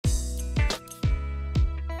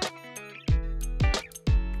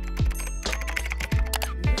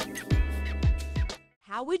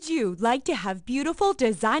How would you like to have beautiful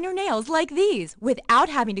designer nails like these without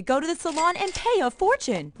having to go to the salon and pay a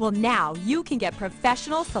fortune? Well, now you can get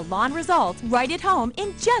professional salon results right at home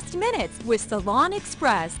in just minutes with Salon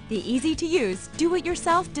Express, the easy-to-use,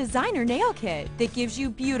 do-it-yourself designer nail kit that gives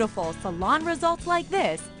you beautiful salon results like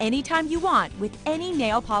this anytime you want with any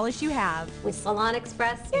nail polish you have. With Salon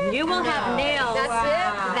Express, you will have nails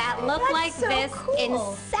that look like this in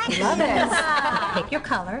seconds. Love it. Take your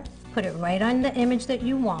color, put it right on the image that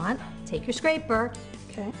you want, take your scraper,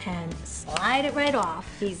 and slide it right off.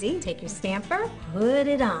 Easy. Take your stamper, put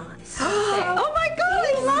it on. Oh my God,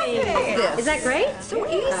 I love it! Is that great? So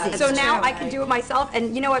easy. So now I can do it myself,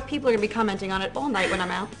 and you know what? People are gonna be commenting on it all night when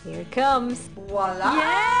I'm out. Here it comes. Voila!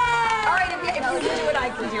 Yeah! All right, if you can do it, I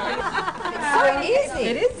can do it. It's so easy.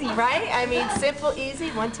 It is easy, right? I mean, simple, easy.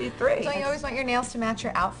 1, 2, 3. Don't you always want your nails to match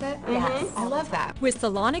your outfit? Yes. I love that. With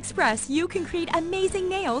Salon Express, you can create amazing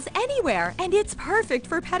nails anywhere, and it's perfect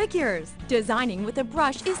for pedicures. Designing with a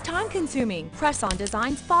brush is time-consuming, press-on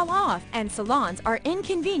designs fall off, and salons are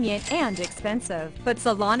inconvenient and expensive. But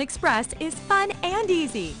Salon Express is fun and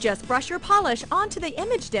easy. Just brush your polish onto the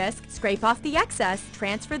image disc, scrape off the excess,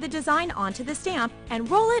 transfer the design onto the stamp, and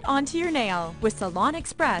roll it onto your nail. With Salon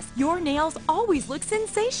Express, your nails always look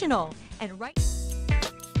sensational. And right